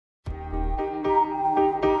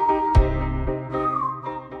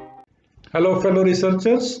Hello fellow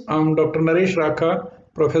researchers, I'm Dr. Naresh Rakha,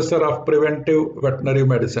 Professor of Preventive Veterinary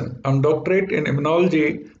Medicine. I'm doctorate in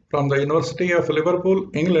immunology from the University of Liverpool,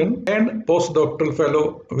 England, and postdoctoral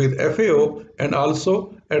fellow with FAO and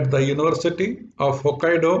also at the University of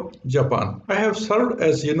Hokkaido, Japan. I have served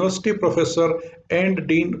as university professor and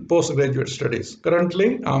dean postgraduate studies.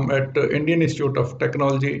 Currently, I'm at Indian Institute of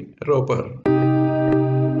Technology, Roper.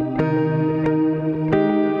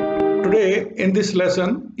 Today, in this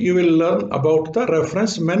lesson, you will learn about the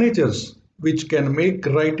reference managers, which can make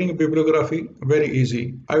writing bibliography very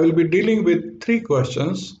easy. I will be dealing with three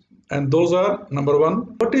questions, and those are: number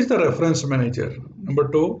one, what is the reference manager? Number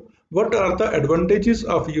two, what are the advantages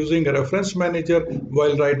of using a reference manager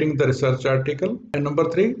while writing the research article? And number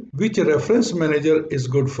three, which reference manager is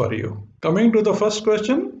good for you? Coming to the first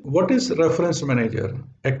question, what is reference manager?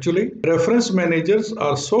 Actually, reference managers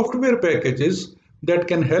are software packages that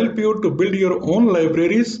can help you to build your own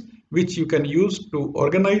libraries which you can use to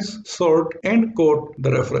organize, sort, and quote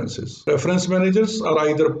the references. Reference managers are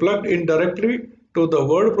either plugged in directly to the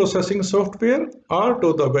word processing software or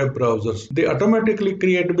to the web browsers. They automatically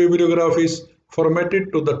create bibliographies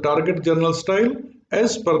formatted to the target journal style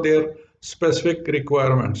as per their specific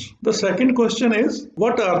requirements. The second question is,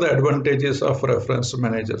 what are the advantages of reference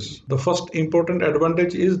managers? The first important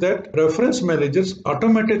advantage is that reference managers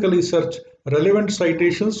automatically search relevant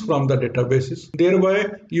citations from the databases.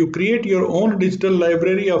 Thereby, you create your own digital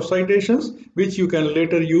library of citations which you can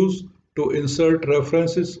later use to insert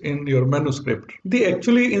references in your manuscript. They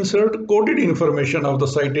actually insert coded information of the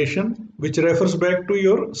citation which refers back to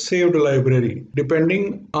your saved library.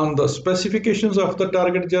 Depending on the specifications of the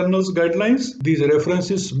target journal's guidelines, these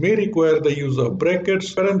references may require the use of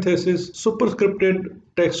brackets, parentheses, superscripted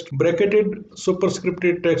text, bracketed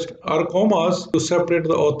superscripted text, or commas to separate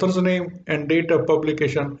the author's name and date of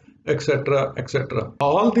publication, etc., etc.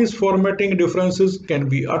 All these formatting differences can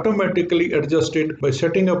be automatically adjusted by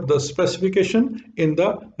setting up the specification in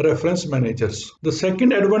the reference managers. The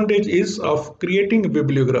second advantage is of creating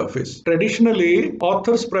bibliographies. Traditionally,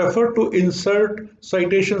 authors prefer to insert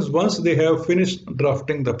citations once they have finished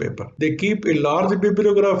drafting the paper. They keep a large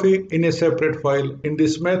bibliography in a separate file. In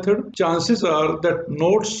this method, chances are that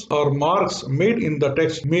notes or marks made in the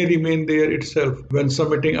text may remain there itself when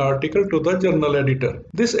submitting article to the journal editor.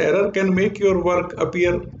 This error can make your work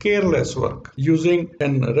appear careless work. Using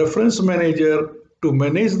a reference manager to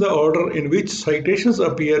manage the order in which citations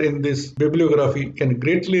appear in this bibliography can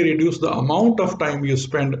greatly reduce the amount of time you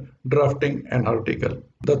spend drafting an article.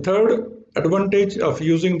 The third advantage of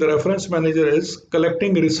using the reference manager is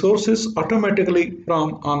collecting resources automatically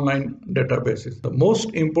from online databases. The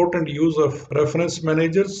most important use of reference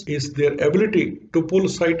managers is their ability to pull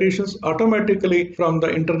citations automatically from the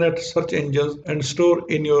internet search engines and store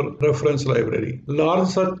in your reference library. Large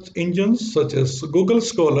search engines such as Google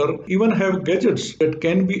Scholar even have gadgets that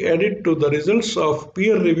can be added to the results of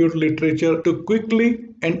peer-reviewed literature to quickly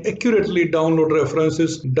and accurately download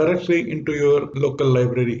references directly into your local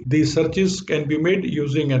library. These searches can be made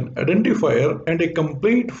using an identifier and a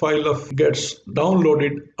complete file gets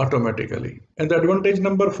downloaded automatically. And the advantage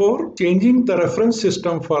number 4, changing the reference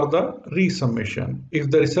system for the resubmission.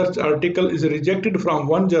 If the research article is rejected from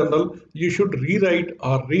one journal, you should rewrite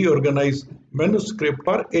or reorganize manuscript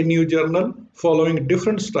for a new journal following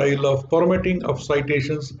different style of formatting of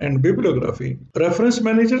citations and bibliography. Reference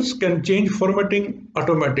managers can change formatting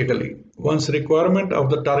automatically once requirement of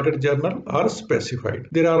the target journal are specified.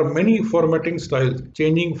 There are many formatting styles.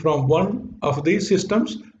 Changing from one of these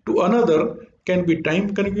systems to another can be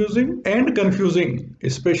time confusing,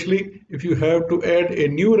 especially if you have to add a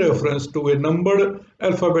new reference to a numbered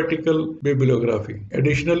alphabetical bibliography.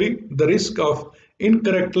 Additionally, the risk of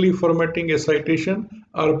incorrectly formatting a citation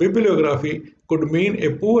or bibliography could mean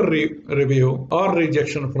a poor review or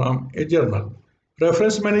rejection from a journal.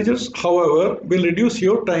 Reference managers, however, will reduce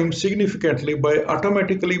your time significantly by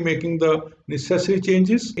automatically making the necessary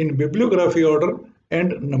changes in bibliography order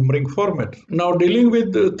and numbering format. Now dealing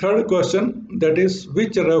with the third question, that is,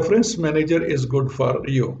 which reference manager is good for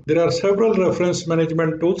you? There are several reference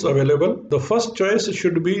management tools available. The first choice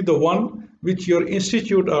should be the one which your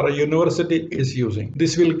institute or university is using.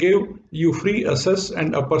 This will give you free access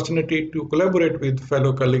and opportunity to collaborate with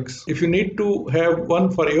fellow colleagues. If you need to have one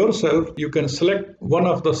for yourself, you can select one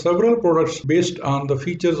of the several products based on the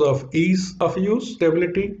features of ease of use,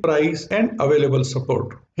 stability, price, and available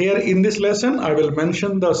support. Here in this lesson, I will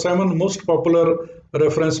mention the 7 most popular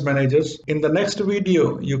reference managers. In the next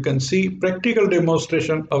video, you can see practical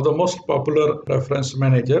demonstration of the most popular reference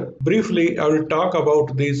manager. Briefly, I will talk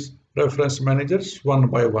about these reference managers one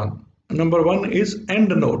by one. Number one is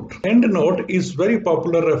Endnote. Endnote is very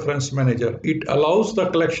popular reference manager. It allows the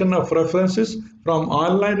collection of references from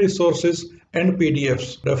online resources and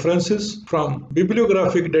PDFs. References from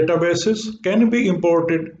bibliographic databases can be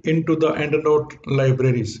imported into the Endnote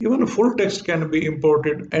libraries. Even full text can be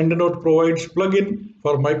imported. Endnote provides plugin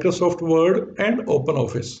for Microsoft Word and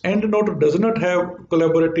OpenOffice. Endnote does not have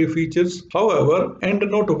collaborative features. However,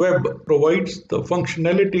 Endnote Web provides the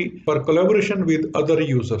functionality for collaboration with other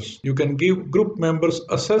users. You can give group members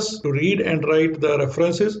access to read and write the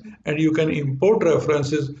references, and you can import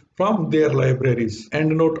references from their libraries.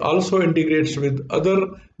 Endnote also integrates with other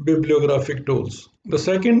bibliographic tools. The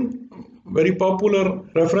second very popular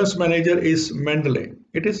reference manager is Mandala.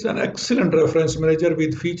 It is an excellent reference manager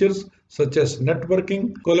with features such as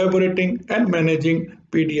networking, collaborating, and managing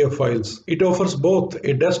PDF files. It offers both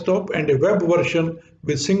a desktop and a web version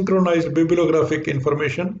with synchronized bibliographic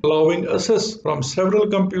information, allowing access from several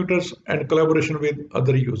computers and collaboration with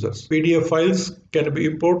other users. PDF files can be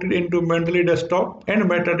imported into Mandala desktop, and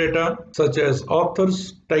metadata such as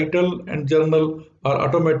authors, title, and journal are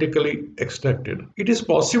automatically extracted. It is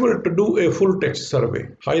possible to do a full text survey,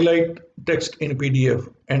 highlight text in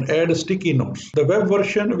PDF, and add sticky notes. The web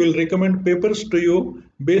version will recommend papers to you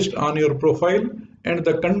based on your profile and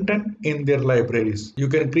the content in their libraries. You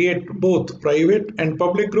can create both private and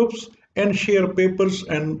public groups and share papers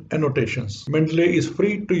and annotations. Mandala is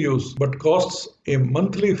free to use but costs a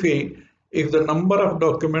monthly fee if the number of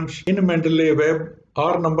documents in Mandala web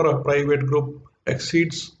or number of private group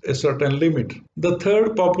exceeds a certain limit. The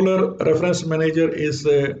third popular reference manager is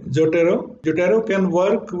Zotero. Zotero can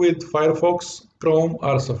work with Firefox, Chrome,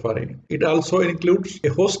 or Safari. It also includes a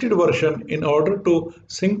hosted version in order to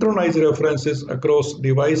synchronize references across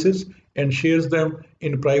devices and shares them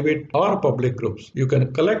in private or public groups. You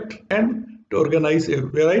can collect and to organize a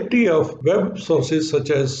variety of web sources such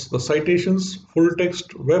as the citations, full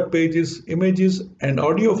text, web pages, images, and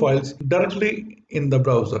audio files directly in the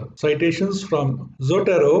browser. Citations from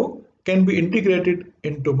Zotero can be integrated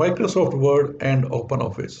into Microsoft Word and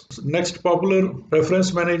OpenOffice. Next popular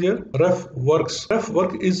reference manager, Refworks.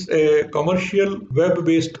 Refworks is a commercial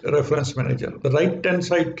web-based reference manager. The right-hand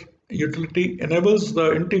side utility enables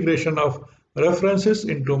the integration of references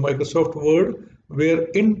into Microsoft Word, where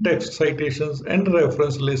in-text citations and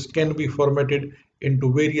reference lists can be formatted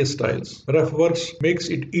into various styles. Refworks makes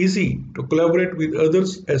it easy to collaborate with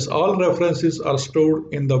others as all references are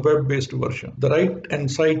stored in the web-based version. The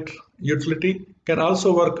right-hand side utility can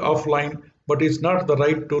also work offline but is not the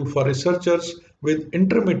right tool for researchers with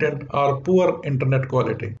intermittent or poor internet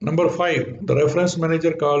quality. Number 5, the reference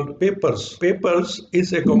manager called Papers. Papers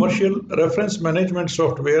is a commercial reference management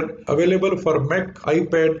software available for Mac,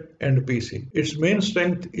 iPad, and PC. Its main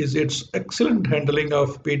strength is its excellent handling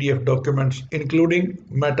of PDF documents, including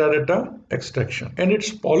metadata extraction, and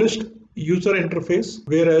its polished user interface,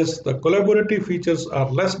 whereas the collaborative features are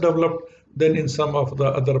less developed than in some of the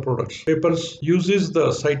other products. Papers uses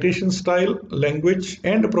the citation style, language,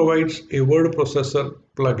 and provides a word processor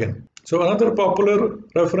plugin. So another popular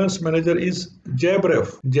reference manager is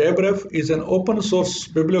JBREF. JBREF is an open source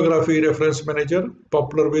bibliography reference manager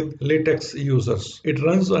popular with LaTeX users. It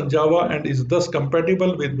runs on Java and is thus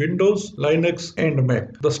compatible with Windows, Linux, and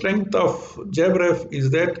Mac. The strength of JBREF is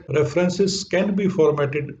that references can be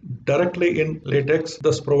formatted directly in LaTeX,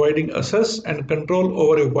 thus providing access and control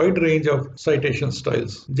over a wide range of citation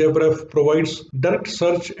styles. JBREF provides direct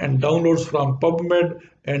search and downloads from PubMed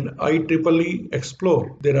and IEEE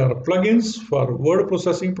Explore. There are plugins for word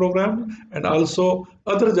processing program and also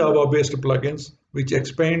other Java-based plugins which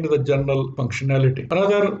expand the journal functionality.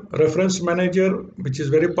 Another reference manager which is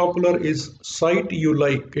very popular is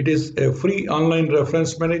SiteYouLike. It is a free online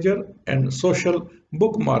reference manager and social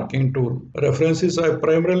bookmarking tool. References are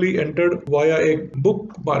primarily entered via a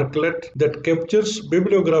bookmarklet that captures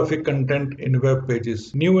bibliographic content in web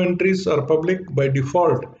pages. New entries are public by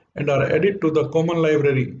default and are added to the common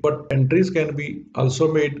library, but entries can be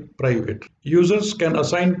also made private. Users can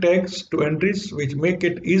assign tags to entries which make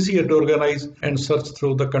it easier to organize and search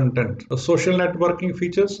through the content. The social networking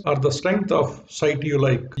features are the strength of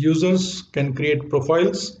SiteYouLike. Users can create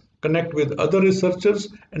profiles, connect with other researchers,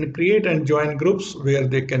 and create and join groups where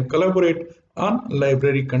they can collaborate on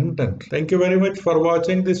library content. Thank you very much for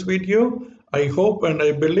watching this video. I hope and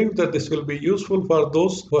I believe that this will be useful for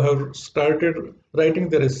those who have started writing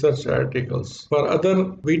the research articles. For other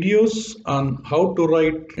videos on how to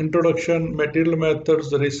write introduction, material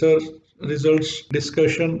methods, research, results,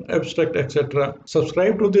 discussion, abstract, etc.,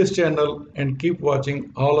 subscribe to this channel and keep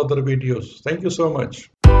watching all other videos. Thank you so much.